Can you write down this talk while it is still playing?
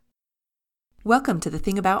Welcome to The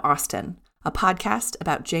Thing About Austen, a podcast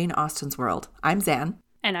about Jane Austen's world. I'm Zan.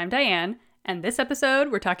 And I'm Diane. And this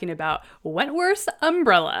episode, we're talking about Wentworth's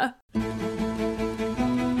umbrella.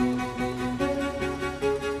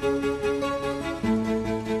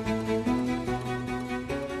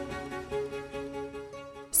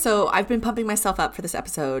 So I've been pumping myself up for this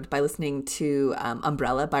episode by listening to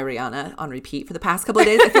Umbrella by Rihanna on repeat for the past couple of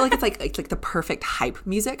days. I feel like it's like the perfect hype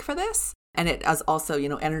music for this. And it is also,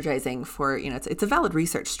 energizing for, it's a valid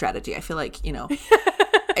research strategy. I feel like,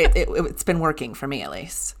 it's been working for me at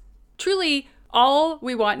least. Truly, all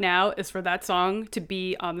we want now is for that song to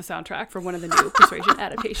be on the soundtrack for one of the new Persuasion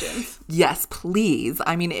adaptations. Yes, please.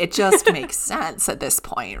 I mean, it just makes sense at this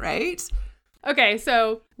point, right? Okay,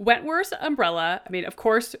 so Wentworth's umbrella. I mean, of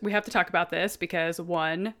course, we have to talk about this because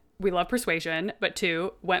one, we love Persuasion, but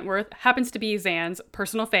two, Wentworth happens to be Zan's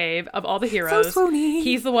personal fave of all the heroes. So swoony.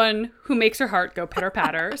 He's the one who makes her heart go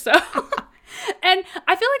pitter-patter. So, and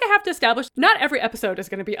I feel like I have to establish not every episode is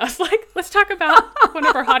going to be us. Like, let's talk about one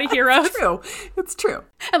of our hottie heroes. It's true.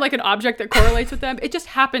 And like an object that correlates with them. It just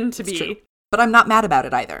happened to be. True. But I'm not mad about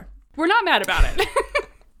it either. We're not mad about it.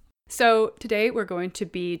 So today we're going to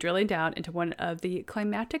be drilling down into one of the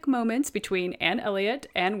climactic moments between Anne Elliot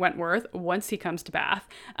and Wentworth once he comes to Bath.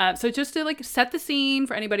 So just to set the scene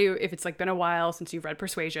for anybody, if it's been a while since you've read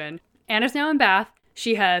Persuasion, Anne is now in Bath.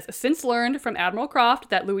 She has since learned from Admiral Croft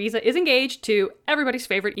that Louisa is engaged to everybody's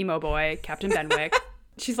favorite emo boy, Captain Benwick.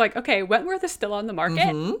 She's like, okay, Wentworth is still on the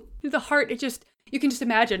market. Mm-hmm. The heart, you can just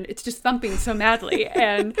imagine, it's just thumping so madly.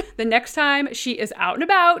 And the next time she is out and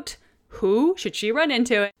about, who should she run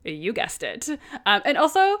into? You guessed it. And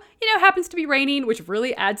also, happens to be raining, which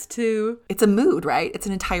really adds to... It's a mood, right? It's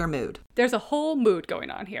an entire mood. There's a whole mood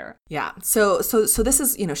going on here. Yeah. So this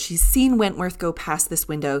is, she's seen Wentworth go past this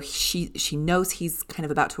window. She knows he's kind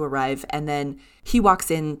of about to arrive. And then he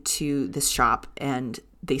walks into this shop and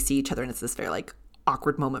they see each other. And it's this very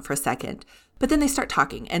awkward moment for a second. But then they start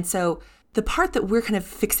talking. And so the part that we're kind of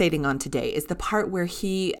fixating on today is the part where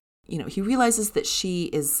he realizes that she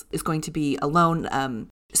is going to be alone.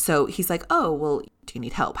 So he's like, oh, well, do you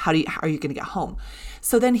need help? How are you going to get home?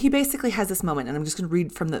 So then he basically has this moment, and I'm just going to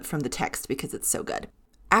read from the text because it's so good.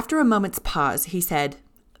 After a moment's pause, he said,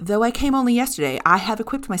 though I came only yesterday, I have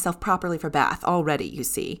equipped myself properly for Bath already, you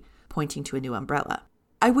see, pointing to a new umbrella.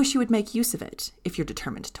 I wish you would make use of it if you're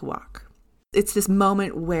determined to walk. It's this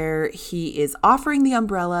moment where he is offering the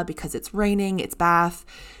umbrella because it's raining, it's Bath.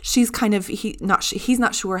 He's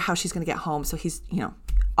not sure how she's going to get home, so he's,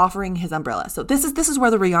 offering his umbrella. So this is where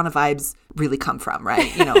the Rihanna vibes really come from,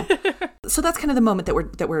 right? So that's kind of the moment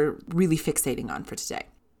that we're really fixating on for today.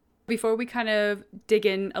 Before we kind of dig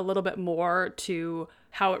in a little bit more to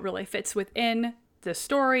how it really fits within the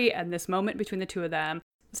story and this moment between the two of them,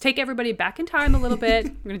 let's take everybody back in time a little bit.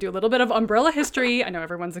 We're going to do a little bit of umbrella history. I know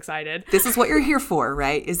everyone's excited. This is what you're here for,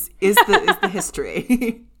 right? Is the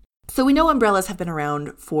history. So we know umbrellas have been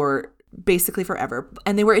around for basically forever,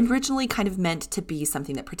 and they were originally kind of meant to be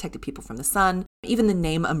something that protected people from the sun. Even the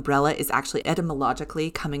name umbrella is actually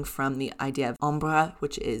etymologically coming from the idea of ombre,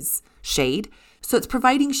 which is shade. So it's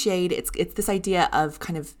providing shade. It's this idea of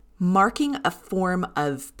kind of marking a form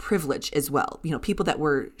of privilege as well. People that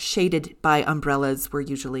were shaded by umbrellas were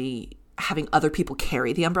usually having other people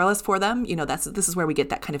carry the umbrellas for them. This is where we get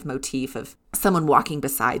that kind of motif of someone walking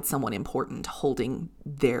beside someone important holding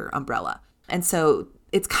their umbrella. And so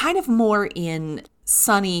it's kind of more in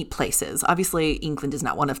sunny places. Obviously, England is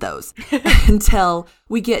not one of those until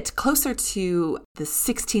we get closer to the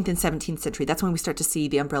 16th and 17th century. That's when we start to see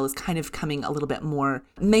the umbrellas kind of coming a little bit more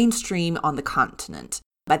mainstream on the continent.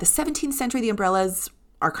 By the 17th century, the umbrellas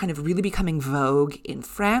are kind of really becoming vogue in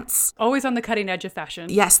France. Always on the cutting edge of fashion.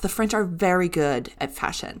 Yes, the French are very good at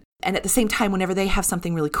fashion. And at the same time, whenever they have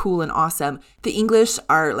something really cool and awesome, the English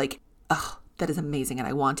are like, oh, that is amazing and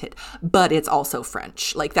I want it. But it's also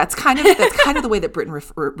French. That's kind of the way that Britain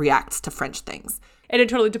reacts to French things. And it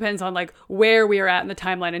totally depends on where we are at in the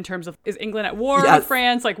timeline in terms of, is England at war with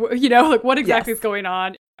France? What exactly is going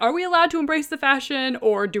on? Are we allowed to embrace the fashion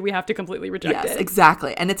or do we have to completely reject it? Yes,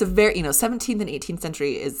 exactly. And it's a very, 17th and 18th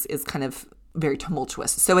century is kind of very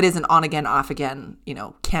tumultuous. So it is an on again, off again,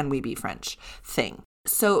 can we be French thing.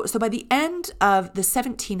 So by the end of the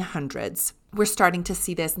 1700s, we're starting to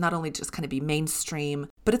see this not only just kind of be mainstream,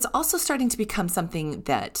 but it's also starting to become something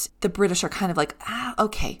that the British are kind of like,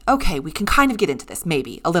 okay, we can kind of get into this,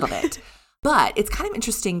 maybe a little bit. But it's kind of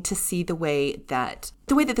interesting to see the way that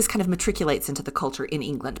this kind of matriculates into the culture in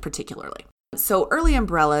England particularly. So early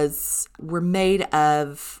umbrellas were made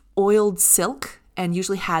of oiled silk and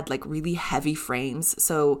usually had really heavy frames.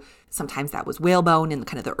 So sometimes that was whalebone in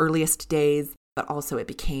kind of the earliest days. but also it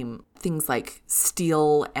became things like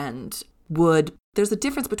steel and wood. There's a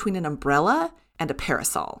difference between an umbrella and a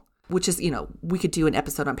parasol, which is, we could do an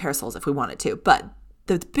episode on parasols if we wanted to, but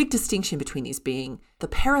the big distinction between these being the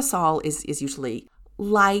parasol is usually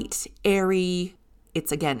light, airy.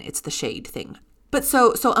 It's the shade thing. But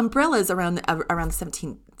so umbrellas around the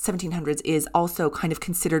 1700s is also kind of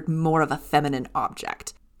considered more of a feminine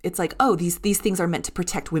object. It's like, oh, these things are meant to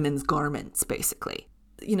protect women's garments, basically.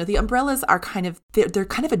 The umbrellas are they're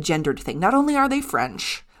kind of a gendered thing. Not only are they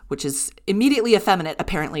French, which is immediately effeminate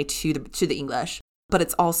apparently to the English, but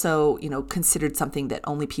it's also, considered something that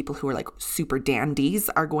only people who are like super dandies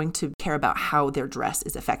are going to care about how their dress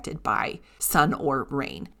is affected by sun or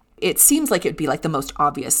rain. It seems like it'd be like the most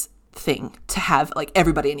obvious thing to have like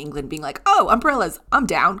everybody in England being like, oh, umbrellas, I'm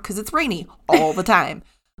down because it's rainy all the time.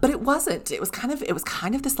 But it wasn't. It was kind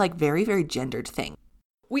of this like very, very gendered thing.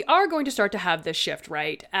 We are going to start to have this shift,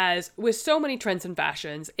 right? As with so many trends and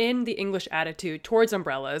fashions in the English attitude towards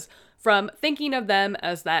umbrellas, from thinking of them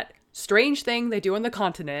as that strange thing they do on the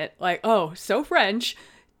continent, like, oh, so French,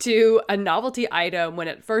 to a novelty item when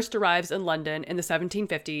it first arrives in London in the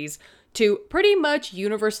 1750s, to pretty much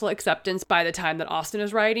universal acceptance by the time that Austen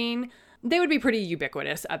is writing. They would be pretty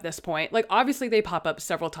ubiquitous at this point. Like, obviously they pop up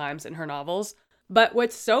several times in her novels. But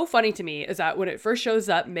what's so funny to me is that when it first shows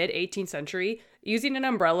up mid-18th century, using an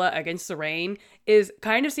umbrella against the rain is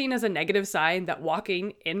kind of seen as a negative sign that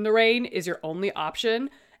walking in the rain is your only option.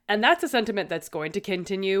 And that's a sentiment that's going to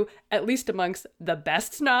continue, at least amongst the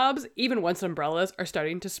best snobs, even once umbrellas are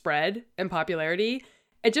starting to spread in popularity.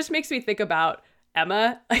 It just makes me think about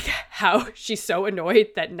Emma, like how she's so annoyed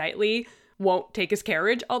that Knightley won't take his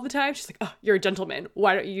carriage all the time. She's like, oh, you're a gentleman.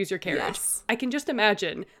 Why don't you use your carriage? Yes. I can just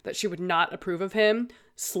imagine that she would not approve of him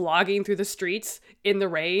slogging through the streets in the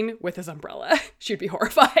rain with his umbrella. She'd be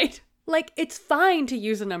horrified. Like, it's fine to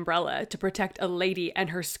use an umbrella to protect a lady and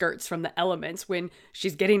her skirts from the elements when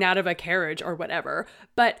she's getting out of a carriage or whatever,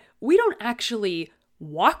 but we don't actually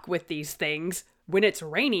walk with these things when it's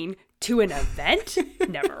raining to an event.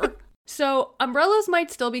 Never. So umbrellas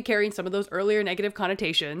might still be carrying some of those earlier negative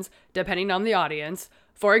connotations, depending on the audience.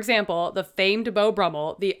 For example, the famed Beau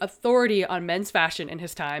Brummel, the authority on men's fashion in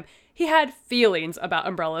his time, he had feelings about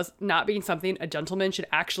umbrellas not being something a gentleman should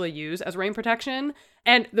actually use as rain protection.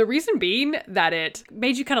 And the reason being that it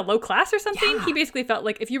made you kind of low class or something. Yeah. He basically felt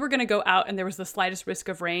like if you were going to go out and there was the slightest risk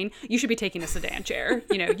of rain, you should be taking a sedan chair.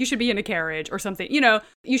 You should be in a carriage or something.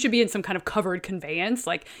 You should be in some kind of covered conveyance.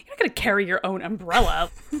 Like, you're not going to carry your own umbrella,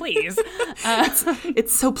 please.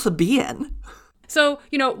 It's so plebeian. So,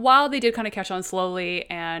 while they did kind of catch on slowly,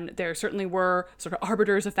 and there certainly were sort of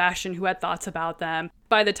arbiters of fashion who had thoughts about them,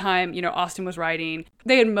 by the time, Austen was writing,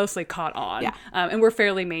 they had mostly caught on. Yeah. And were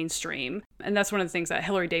fairly mainstream. And that's one of the things that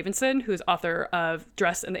Hilary Davidson, who's author of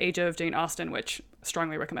Dress in the Age of Jane Austen, which I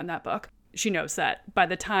strongly recommend that book, she knows that by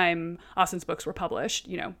the time Austen's books were published,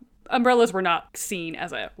 umbrellas were not seen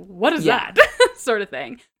as a, what is that sort of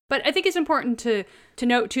thing. But I think it's important to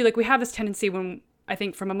note, too, like we have this tendency when, I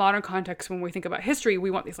think from a modern context, when we think about history,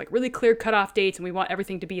 we want these like really clear cutoff dates and we want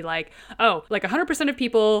everything to be like, oh, like 100% of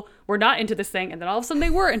people were not into this thing and then all of a sudden they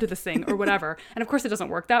were into this thing or whatever. And of course it doesn't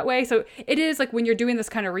work that way. So it is like when you're doing this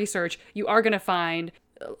kind of research, you are going to find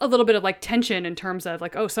a little bit of like tension in terms of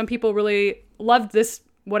like, oh, some people really loved this,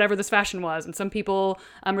 whatever this fashion was, and some people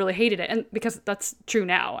really hated it. And because that's true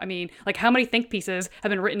now. I mean, like how many think pieces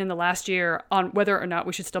have been written in the last year on whether or not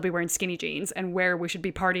we should still be wearing skinny jeans and where we should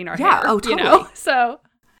be parting our hair. Oh, totally. So,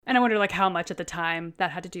 and I wonder like how much at the time that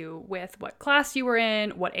had to do with what class you were in,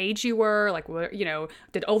 what age you were, like,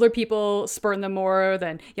 did older people spurn them more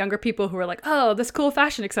than younger people who were like, oh, this cool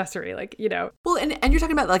fashion accessory, like, Well, and you're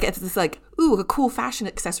talking about like, it's this like, ooh, a cool fashion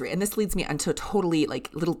accessory. And this leads me onto a totally like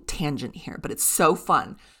little tangent here, but it's so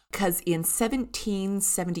fun because in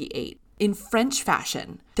 1778, in French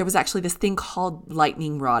fashion, there was actually this thing called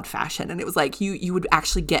lightning rod fashion. And it was like you would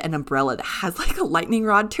actually get an umbrella that has like a lightning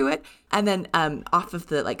rod to it. And then off of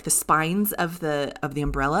the like the spines of the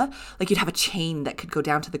umbrella, like you'd have a chain that could go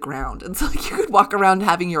down to the ground. And so like you could walk around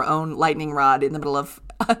having your own lightning rod in the middle of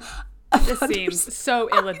this seems so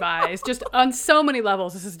ill-advised. Just on so many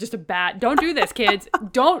levels, this is just a bad. Don't do this, kids.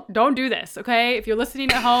 Don't do this, okay? If you're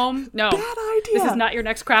listening at home, no. Bad idea. This is not your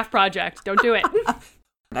next craft project. Don't do it.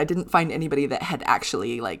 I didn't find anybody that had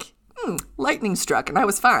actually like lightning struck, and I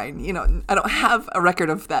was fine. I don't have a record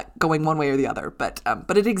of that going one way or the other, but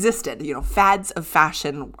it existed. Fads of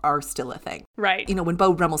fashion are still a thing. Right. When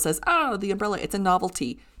Beau Brummel says, "Oh, the umbrella, it's a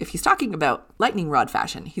novelty," if he's talking about lightning rod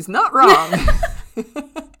fashion, he's not wrong.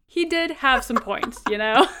 He did have some points,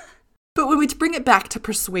 But when we bring it back to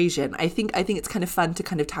persuasion, I think it's kind of fun to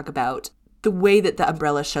kind of talk about the way that the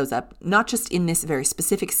umbrella shows up, not just in this very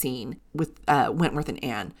specific scene with Wentworth and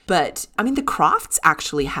Anne, but I mean, the Crofts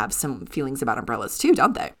actually have some feelings about umbrellas too,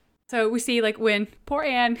 don't they? So we see like when poor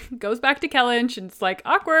Anne goes back to Kellynch and it's like,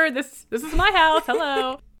 awkward, this is my house,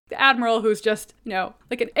 hello. The Admiral, who's just,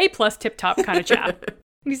 like an A+ tip-top kind of chap. And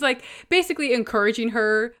he's like basically encouraging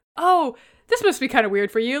her, oh, this must be kind of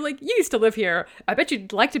weird for you. Like, you used to live here. I bet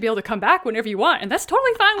you'd like to be able to come back whenever you want. And that's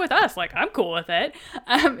totally fine with us. Like, I'm cool with it.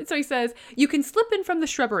 So he says, you can slip in from the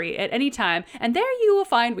shrubbery at any time. And there you will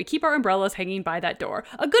find we keep our umbrellas hanging by that door.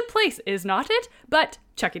 A good place, is not it? But,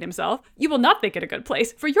 checking himself, you will not think it a good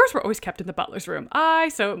place. For yours were always kept in the butler's room. Aye,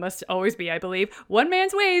 so it must always be, I believe. One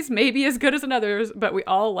man's ways may be as good as another's, but we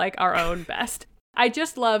all like our own best. I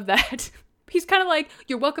just love that. He's kind of like,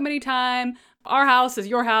 you're welcome anytime. Our house is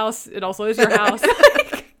your house. It also is your house.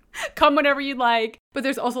 Come whenever you'd like. But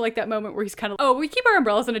there's also like that moment where he's kind of, oh, we keep our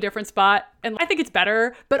umbrellas in a different spot. And I think it's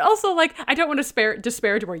better. But also like, I don't want to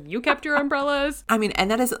disparage where you kept your umbrellas. I mean,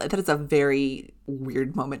 and that is a very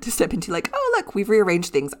weird moment to step into. Like, oh, look, we've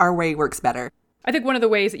rearranged things. Our way works better. I think one of the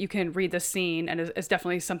ways that you can read this scene, and is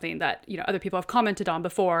definitely something that, other people have commented on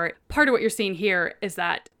before, part of what you're seeing here is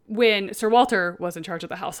that when Sir Walter was in charge of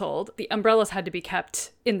the household, the umbrellas had to be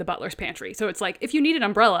kept in the butler's pantry. So it's like, if you need an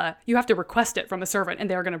umbrella, you have to request it from a servant and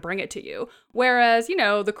they're going to bring it to you. Whereas,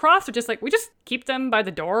 the Crofts are just like, we just keep them by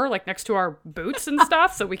the door, like next to our boots and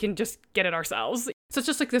stuff, so we can just get it ourselves. So it's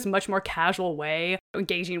just like this much more casual way of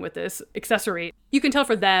engaging with this accessory. You can tell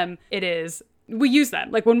for them, it is, we use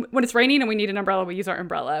them. Like when it's raining and we need an umbrella, we use our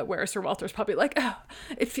umbrella. Where Sir Walter's probably like, oh,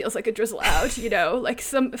 it feels like a drizzle out, like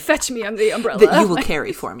fetch me on the umbrella. That you will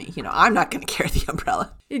carry for me. I'm not going to carry the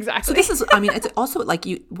umbrella. Exactly. So this is, I mean, it's also like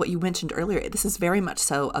what you mentioned earlier. This is very much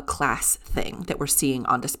so a class thing that we're seeing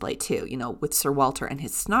on display too, with Sir Walter and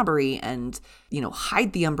his snobbery and,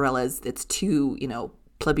 hide the umbrellas. It's too,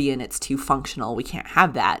 plebeian. It's too functional. We can't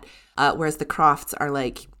have that. Whereas the Crofts are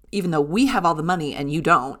like, even though we have all the money and you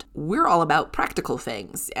don't, we're all about practical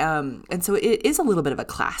things. And so it is a little bit of a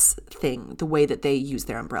class thing, the way that they use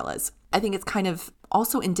their umbrellas. I think it's kind of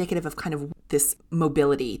also indicative of kind of this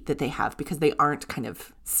mobility that they have because they aren't kind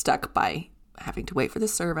of stuck by having to wait for the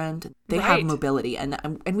servant. They have mobility. And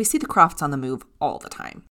we see the Crofts on the move all the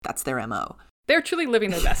time. That's their MO. They're truly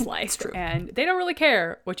living their best life. It's true. And they don't really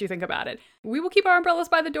care what you think about it. We will keep our umbrellas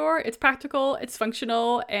by the door. It's practical, it's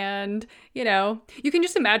functional, and, you can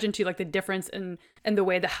just imagine, too, like, the difference in the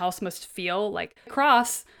way the house must feel. Like,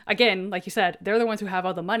 Crofts, again, like you said, they're the ones who have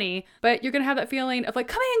all the money, but you're going to have that feeling of, like,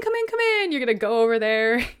 come in. You're going to go over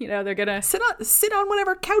there, they're going to... Sit on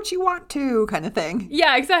whatever couch you want to, kind of thing.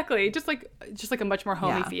 Yeah, exactly. Just like a much more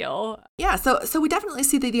homey feel. Yeah, so we definitely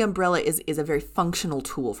see that the umbrella is a very functional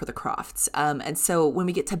tool for the Crofts. And so when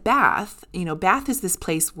we get to Bath, Bath is this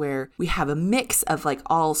place where we have a mix of like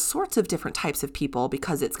all sorts of different types of people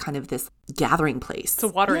because it's kind of this gathering place. It's a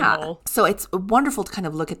watering hole. So it's wonderful to kind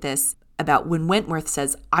of look at this about when Wentworth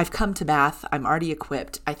says, I've come to Bath, I'm already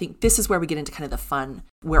equipped. I think this is where we get into kind of the fun,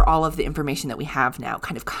 where all of the information that we have now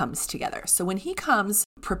kind of comes together. So when he comes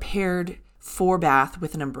prepared for Bath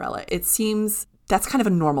with an umbrella, it seems that's kind of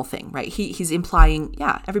a normal thing, right? He's implying,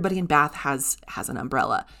 everybody in Bath has an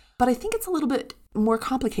umbrella. But I think it's a little bit more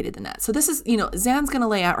complicated than that. So this is, Zan's going to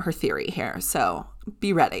lay out her theory here. So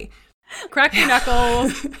be ready. Crack your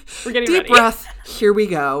knuckles. We're getting Deep ready. breath. Here we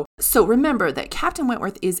go. So remember that Captain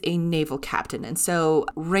Wentworth is a naval captain. And so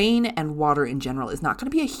rain and water in general is not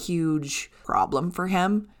going to be a huge problem for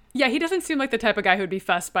him. Yeah, he doesn't seem like the type of guy who would be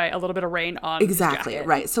fussed by a little bit of rain on Exactly, his jacket.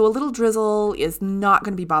 Right. So a little drizzle is not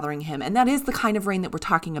going to be bothering him. And that is the kind of rain that we're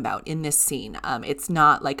talking about in this scene. It's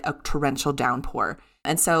not like a torrential downpour.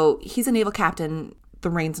 And so he's a naval captain. The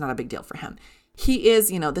rain's not a big deal for him. He is,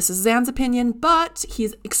 this is Zan's opinion, but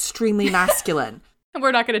he's extremely masculine. And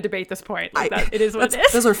we're not going to debate this point. It is what it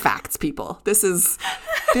is. Those are facts, people. This is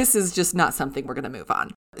just not something we're going to move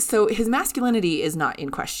on. So his masculinity is not in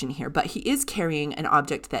question here, but he is carrying an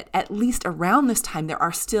object that at least around this time, there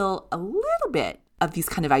are still a little bit of these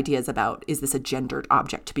kind of ideas about, is this a gendered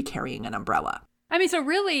object to be carrying an umbrella? I mean, so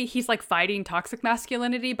really, he's like fighting toxic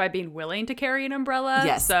masculinity by being willing to carry an umbrella.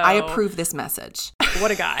 Yes, so, I approve this message.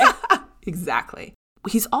 What a guy. Exactly.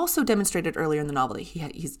 He's also demonstrated earlier in the novel that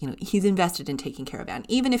he's invested in taking care of Anne.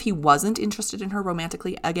 Even if he wasn't interested in her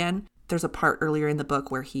romantically, again, there's a part earlier in the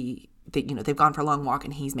book where they've gone for a long walk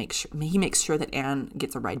and he makes sure that Anne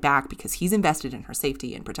gets a ride back because he's invested in her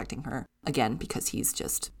safety and protecting her, again, because he's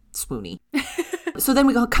just swoony. So then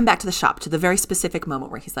we come back to the shop, to the very specific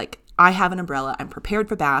moment where he's like, I have an umbrella. I'm prepared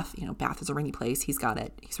for Bath. Bath is a rainy place. He's got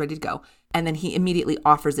it. He's ready to go. And then he immediately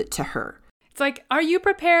offers it to her. It's like, are you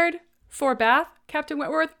prepared for Bath, Captain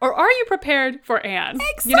Wentworth, or are you prepared for Anne?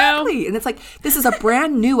 Exactly. You know? And it's like, this is a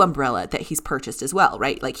brand new umbrella that he's purchased as well,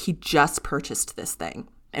 right? Like he just purchased this thing.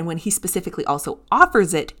 And when he specifically also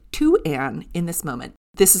offers it to Anne in this moment,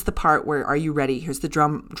 this is the part where, are you ready? Here's the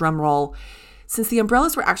drum roll. Since the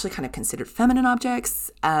umbrellas were actually kind of considered feminine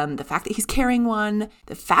objects, the fact that he's carrying one,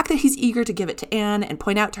 the fact that he's eager to give it to Anne and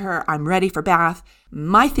point out to her, I'm ready for Bath.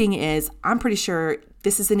 My thing is, I'm pretty sure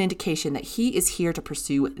this is an indication that he is here to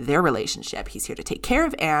pursue their relationship. He's here to take care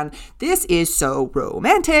of Anne. This is so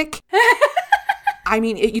romantic. I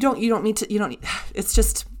mean, it's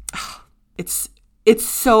just, it's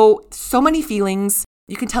so many feelings.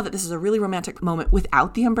 You can tell that this is a really romantic moment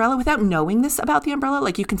without the umbrella, without knowing this about the umbrella.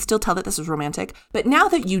 Like you can still tell that this is romantic. But now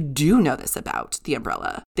that you do know this about the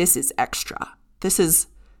umbrella, this is extra. This is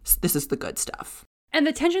the good stuff. And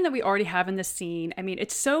the tension that we already have in this scene, I mean,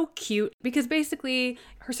 it's so cute because basically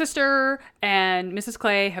her sister and Mrs.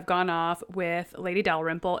 Clay have gone off with Lady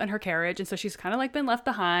Dalrymple in her carriage. And so she's kind of like been left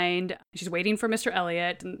behind. She's waiting for Mr.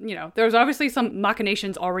 Elliot. And, you know, there's obviously some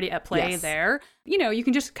machinations already at play there. You know, you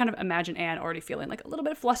can just kind of imagine Anne already feeling like a little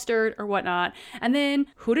bit flustered or whatnot. And then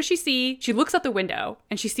who does she see? She looks out the window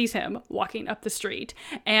and she sees him walking up the street.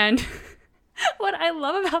 And what I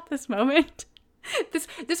love about this moment,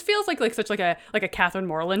 this feels like such like a Catherine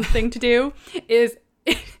Morland thing to do, is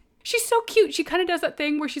she's so cute. She kind of does that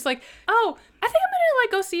thing where she's like, oh, I think I'm gonna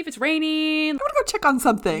like go see if it's raining. I want to go check on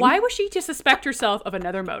something. Why would she just suspect herself of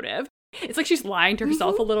another motive? It's like she's lying to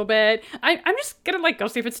herself a little bit. I'm just gonna like go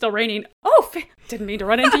see if it's still raining. Oh, didn't mean to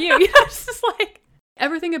run into you. You know, it's just like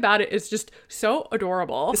everything about it is just so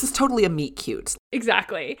adorable. This is totally a meet cute.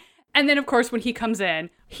 Exactly. And then of course when he comes in,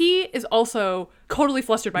 he is also totally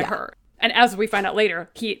flustered by her. And as we find out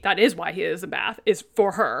later, that is why he is in Bath, is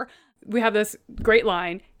for her. We have this great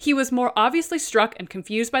line. He was more obviously struck and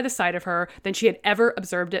confused by the sight of her than she had ever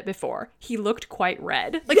observed it before. He looked quite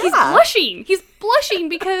red. Like he's blushing. He's blushing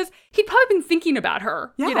because he'd probably been thinking about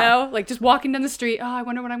her, you know, like just walking down the street. Oh, I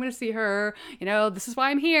wonder when I'm going to see her. You know, this is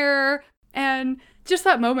why I'm here. And just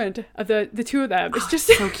that moment of the two of them, it's just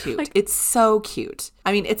so cute. Like, it's so cute.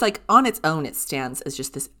 I mean, it's like on its own, it stands as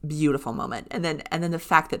just this beautiful moment. And then the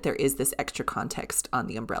fact that there is this extra context on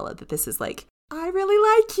the umbrella, that this is like, I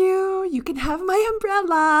really like you. You can have my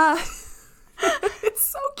umbrella. It's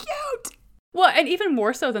so cute. Well, and even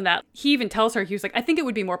more so than that, he even tells her, he was like, I think it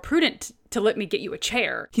would be more prudent to let me get you a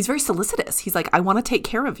chair. He's very solicitous. He's like, I want to take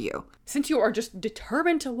care of you. Since you are just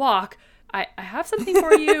determined to walk, I have something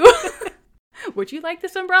for you. Would you like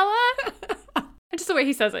this umbrella? And just the way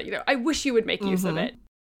he says it, you know, I wish you would make use of it.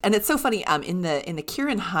 And it's so funny, in the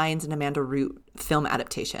Kieran Hines and Amanda Root film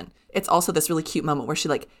adaptation, it's also this really cute moment where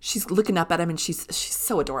she's looking up at him and she's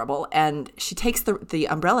so adorable, and she takes the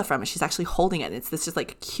umbrella from him. She's actually holding it, and it's this just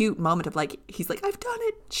like cute moment of like, he's like, I've done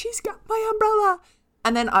it. She's got my umbrella.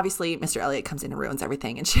 And then obviously Mr. Elliot comes in and ruins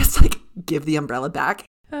everything, and she has to like give the umbrella back.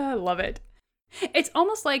 I love it. It's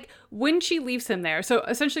almost like when she leaves him there. So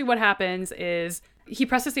essentially what happens is he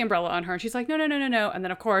presses the umbrella on her and she's like, no. And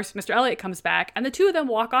then, of course, Mr. Elliot comes back and the two of them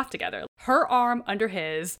walk off together, her arm under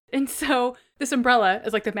his. And so this umbrella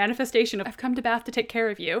is like the manifestation of, I've come to Bath to take care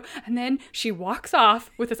of you. And then she walks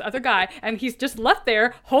off with this other guy and he's just left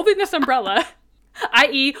there holding this umbrella,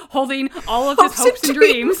 i.e. holding all of his hopes and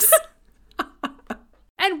dreams.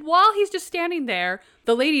 And while he's just standing there,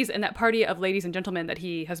 the ladies in that party of ladies and gentlemen that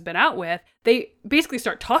he has been out with, they basically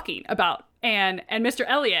start talking about Anne and Mr.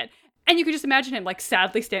 Elliot. And you can just imagine him like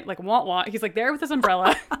sadly standing, like wah. He's like there with his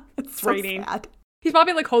umbrella. It's raining. So sad. He's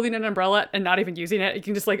probably like holding an umbrella and not even using it. You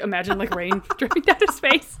can just like imagine like rain dripping down his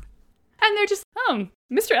face. And they're just,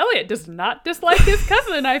 Mr. Elliot does not dislike his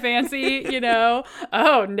cousin, I fancy, you know.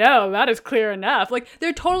 Oh, no, that is clear enough. Like,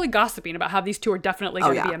 they're totally gossiping about how these two are definitely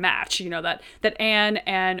going to be a match, you know, that Anne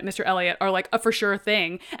and Mr. Elliot are like a for sure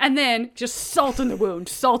thing. And then just salt in the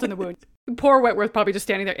wound. Poor Wentworth probably just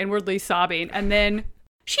standing there inwardly sobbing. And then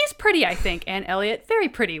she's pretty, I think, Anne Elliot. Very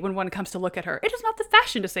pretty when one comes to look at her. It is not the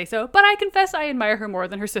fashion to say so, but I confess I admire her more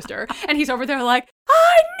than her sister. And he's over there like,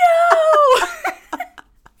 I know!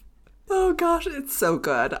 Oh gosh, it's so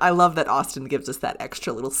good. I love that Austen gives us that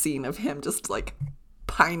extra little scene of him just like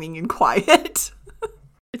pining in quiet.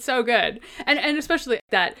 It's so good. And especially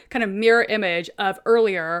that kind of mirror image of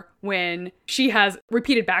earlier when she has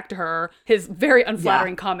repeated back to her his very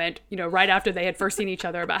unflattering comment, you know, right after they had first seen each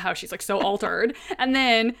other about how she's like so altered. And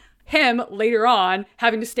then him later on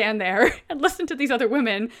having to stand there and listen to these other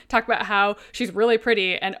women talk about how she's really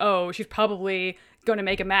pretty and she's probably going to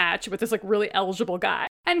make a match with this like really eligible guy.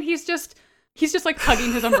 And he's just like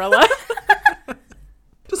hugging his umbrella.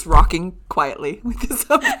 Just rocking quietly with his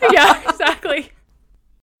umbrella. Yeah, exactly.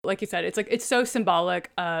 Like you said, it's so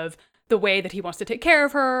symbolic of the way that he wants to take care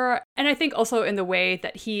of her. And I think also in the way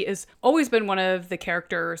that he has always been one of the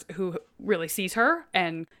characters who really sees her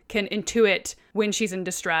and can intuit when she's in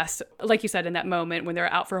distress. Like you said, in that moment when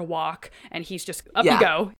they're out for a walk and he's just, up you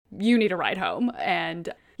go, you need a ride home. And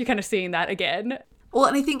you're kind of seeing that again. Well,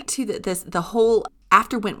 and I think too that the whole,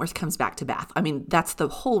 after Wentworth comes back to Bath, I mean, that's the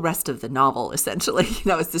whole rest of the novel, essentially.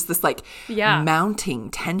 It's just this like mounting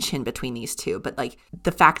tension between these two. But like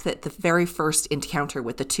the fact that the very first encounter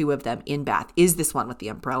with the two of them in Bath is this one with the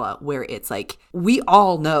umbrella, where it's like, we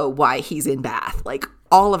all know why he's in Bath. Like,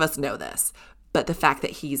 all of us know this. But the fact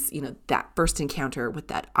that he's, that first encounter with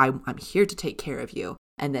that, I'm here to take care of you,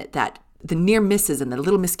 and that the near misses and the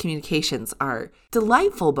little miscommunications are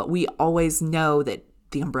delightful, but we always know that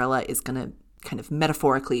the umbrella is going to kind of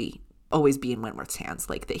metaphorically always be in Wentworth's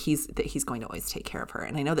hands, like that he's going to always take care of her.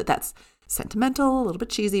 And I know that that's sentimental, a little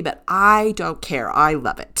bit cheesy, but I don't care. I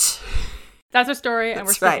love it. That's our story, and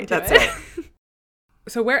we're sticking to it. That's right.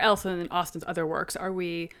 So where else in Austen's other works are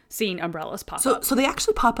we seeing umbrellas pop up? So they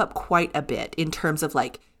actually pop up quite a bit in terms of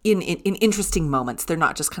like in interesting moments. They're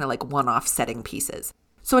not just kind of like one-off setting pieces.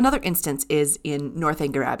 So another instance is in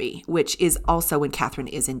Northanger Abbey, which is also when Catherine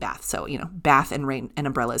is in Bath. So, Bath and rain and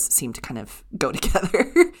umbrellas seem to kind of go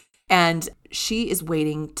together. And she is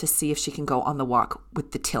waiting to see if she can go on the walk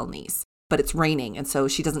with the Tilneys. But it's raining, and so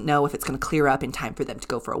she doesn't know if it's going to clear up in time for them to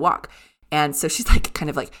go for a walk. And so she's like kind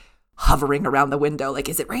of like hovering around the window, like,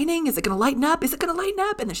 is it raining? Is it going to lighten up? Is it going to lighten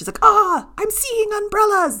up? And then she's like, I'm seeing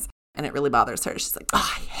umbrellas. And it really bothers her. She's like,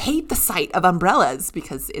 I hate the sight of umbrellas,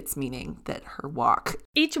 because it's meaning that her walk.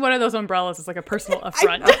 Each one of those umbrellas is like a personal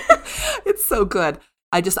affront. It's so good.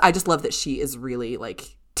 I just love that she is really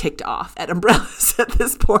like ticked off at umbrellas at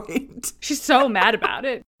this point. She's so mad about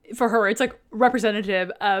it. For her, it's like representative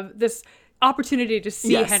of this opportunity to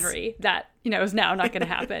see Henry that, is now not going to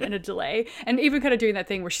happen in a delay. And even kind of doing that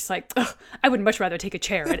thing where she's like, I would much rather take a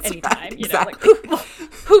chair at any time. Exactly. Like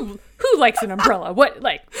who likes an umbrella? What,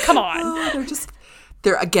 like, come on.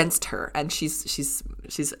 They're against her, and she's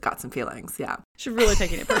got some feelings. Yeah. She's really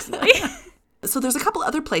taking it personally. So there's a couple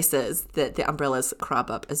other places that the umbrellas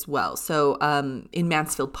crop up as well. So in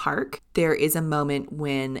Mansfield Park, there is a moment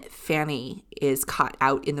when Fanny is caught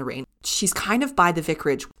out in the rain. She's kind of by the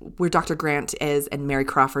vicarage where Dr. Grant is and Mary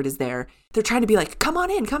Crawford is there. They're trying to be like, come on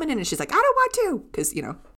in. And she's like, I don't want to, because,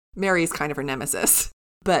 Mary is kind of her nemesis.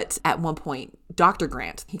 But at one point, Dr.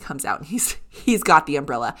 Grant, he comes out and he's got the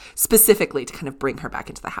umbrella specifically to kind of bring her back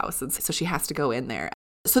into the house. And so she has to go in there.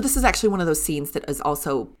 So this is actually one of those scenes that is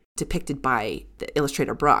also depicted by the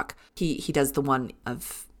illustrator Brock. He does the one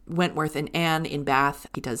of Wentworth and Anne in Bath.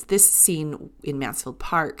 He does this scene in Mansfield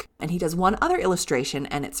Park. And he does one other illustration,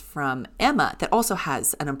 and it's from Emma that also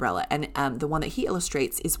has an umbrella. And the one that he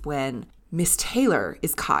illustrates is when Miss Taylor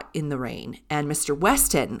is caught in the rain, and Mr.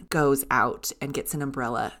 Weston goes out and gets an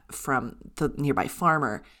umbrella from the nearby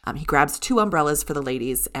farmer. He grabs 2 umbrellas for the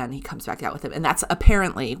ladies, and he comes back out with them. And that's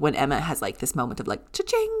apparently when Emma has like this moment of like,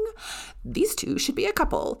 cha-ching, these 2 should be a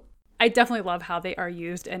couple. I definitely love how they are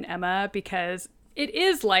used in Emma, because it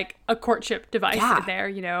is like a courtship device in there,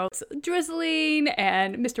 It's drizzling,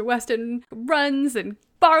 and Mr. Weston runs and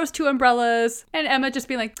borrows 2 umbrellas, and Emma just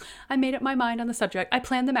being like, I made up my mind on the subject. I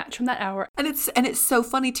planned the match from that hour. And it's so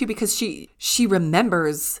funny too, because she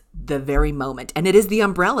remembers the very moment, and it is the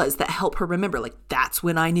umbrellas that help her remember, like, that's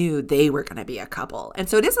when I knew they were going to be a couple. And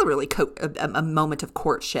so it is a really a moment of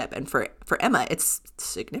courtship, and for Emma, it's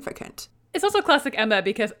significant. It's also classic Emma,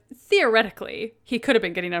 because theoretically, he could have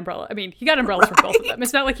been getting an umbrella. I mean, he got umbrellas for both of them.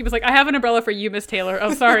 It's not like he was like, I have an umbrella for you, Miss Taylor.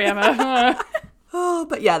 Oh, sorry, Emma.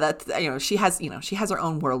 But yeah, that's, she has her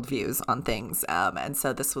own worldviews on things. And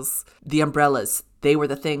so this was the umbrellas. They were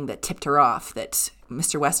the thing that tipped her off that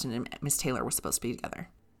Mr. Weston and Miss Taylor were supposed to be together.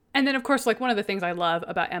 And then, of course, like, one of the things I love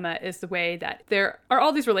about Emma is the way that there are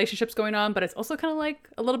all these relationships going on, but it's also kind of like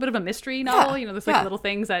a little bit of a mystery novel. There's like little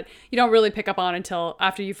things that you don't really pick up on until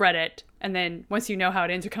after you've read it. And then once you know how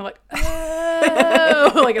it ends, you're kind of like,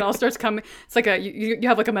 oh, like it all starts coming. It's like you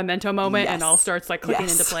have like a memento moment, and it all starts like clicking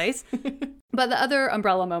into place. But the other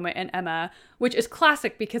umbrella moment in Emma, which is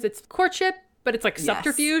classic because it's courtship, but it's like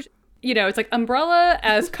subterfuge. It's like umbrella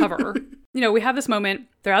as cover. We have this moment,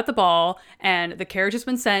 they're at the ball, and the carriage has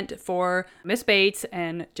been sent for Miss Bates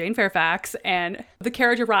and Jane Fairfax, and the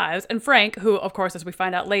carriage arrives, and Frank, who, of course, as we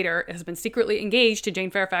find out later, has been secretly engaged to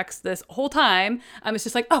Jane Fairfax this whole time, is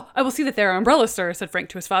just like, oh, I will see that there are umbrellas, sir, said Frank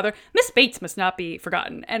to his father. Miss Bates must not be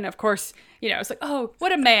forgotten. And, of course, it's like, oh,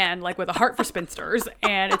 what a man, like, with a heart for spinsters.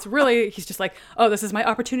 And it's really, he's just like, oh, this is my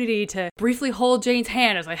opportunity to briefly hold Jane's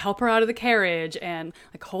hand as I help her out of the carriage and,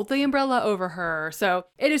 like, hold the umbrella over her. So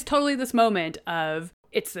it is totally this moment of,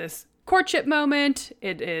 it's this courtship moment.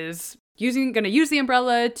 It is gonna use the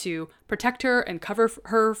umbrella to protect her and cover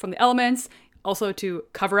her from the elements. Also to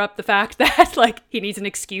cover up the fact that, like, he needs an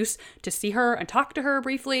excuse to see her and talk to her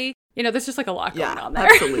briefly. You know, there's just, like, a lot going on there.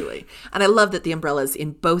 Absolutely. And I love that the umbrellas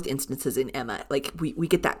in both instances in Emma, like, we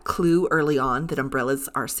get that clue early on that umbrellas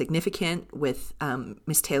are significant with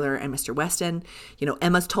Miss Taylor and Mr. Weston. You know,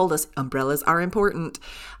 Emma's told us umbrellas are important.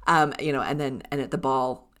 You know, and at the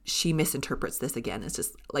ball, she misinterprets this again. It's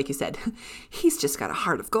just, like you said, he's just got a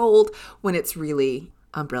heart of gold, when it's really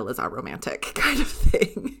umbrellas are romantic kind of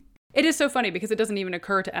thing. It is so funny because it doesn't even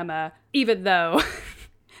occur to Emma, even though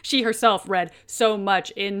she herself read so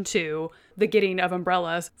much into the getting of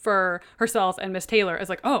umbrellas for herself and Miss Taylor as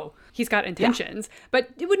like, oh, he's got intentions. Yeah.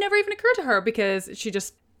 But it would never even occur to her because she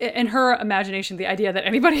just, in her imagination, the idea that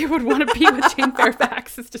anybody would want to be with Jane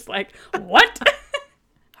Fairfax is just like, what?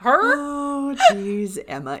 Her? Oh, geez.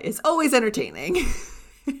 Emma is always entertaining.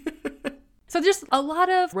 So just a lot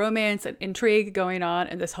of romance and intrigue going on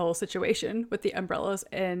in this whole situation with the umbrellas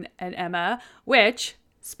and Emma, which,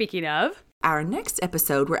 speaking of, our next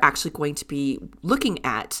episode, we're actually going to be looking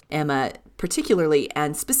at Emma particularly,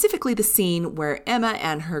 and specifically the scene where Emma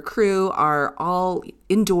and her crew are all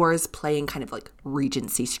indoors playing kind of like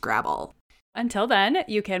Regency Scrabble. Until then,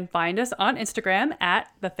 you can find us on Instagram at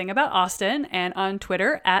The Thing About Austen and on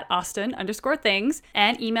Twitter at Austen_things,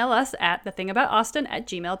 and email us at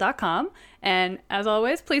thethingaboutaustin@gmail.com. And as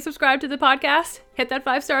always, please subscribe to the podcast. Hit that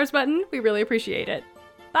 5 stars button. We really appreciate it.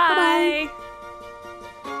 Bye. Bye-bye.